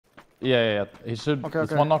Yeah. He should. Okay,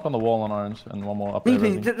 There's okay. one knock on the wall on orange and one more up there.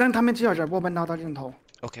 你让他们救着，我们拿到镜头。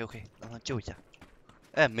OK， 让他救一下。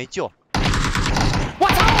哎，没救。我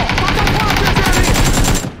操！发枪挂在这里。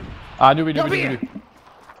啊，牛逼！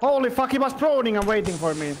 Holy fuck, he was proning and waiting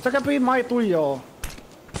for me. 这个比买队友。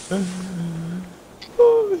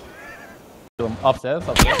Upstairs.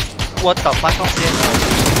 What the fuck upstairs?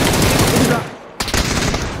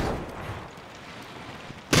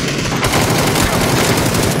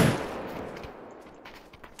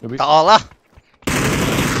 打了。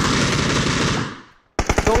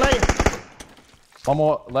走嘞。One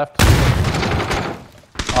more left.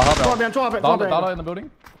 左边。打 in the building.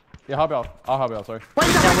 Yeah, 哈表 sorry. 危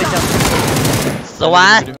险！死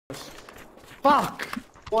完。Fuck！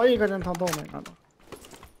 我一个人他都没拿到。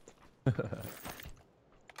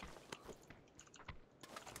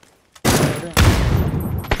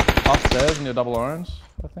Upstairs in your double orange,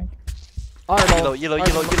 I think. 一楼。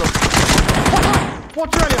我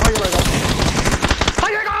这里还有一个。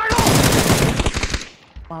还有一个二楼。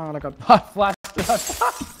妈了个 ！Flash.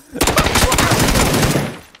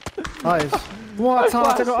 Nice！ 我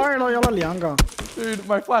操，这个二楼有了2个。Dude,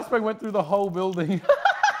 my flashbang went through the whole building.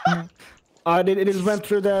 It went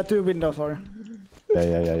through the 2 windows, sorry.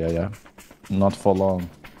 Yeah. Not for long.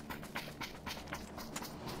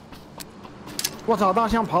 我操，他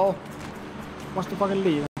想跑 ，must fucking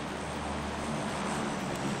leave.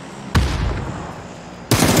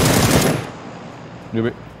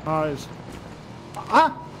 Newbie. Nice.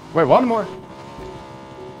 Ah! Wait, what? One more.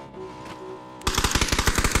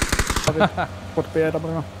 Put beard up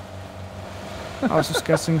now. I was just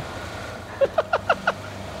guessing.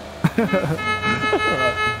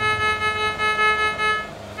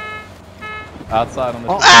 Outside on the.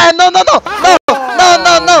 Ah, no! No! No!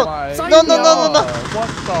 What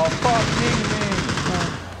the fuck, Ming?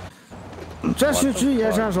 这是职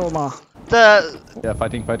业选手吗？ Yeah,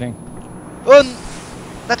 fighting.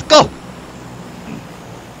 Let's go.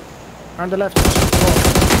 On the left.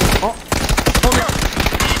 Oh.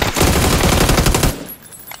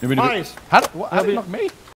 Nice. How did you knock me?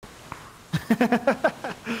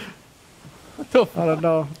 What the fuck? I don't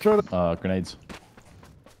know. Grenades.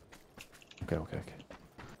 Okay.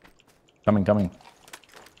 Coming.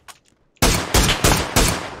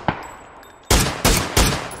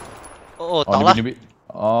 Oh, 倒了。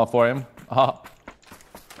Oh, for him. Ah.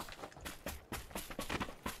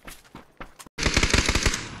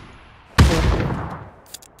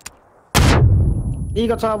 一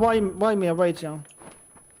个在外面位置啊，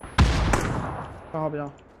刚好比较。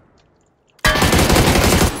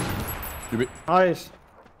Nice。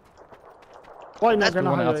外面跟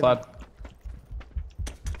他还有一个。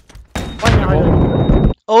外面还有一个。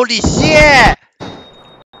Holy shit!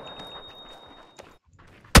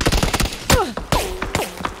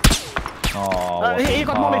 Oh. He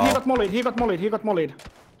got mollied.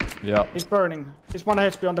 Yeah. He's burning. He's 1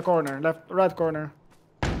 HP on the corner, right corner.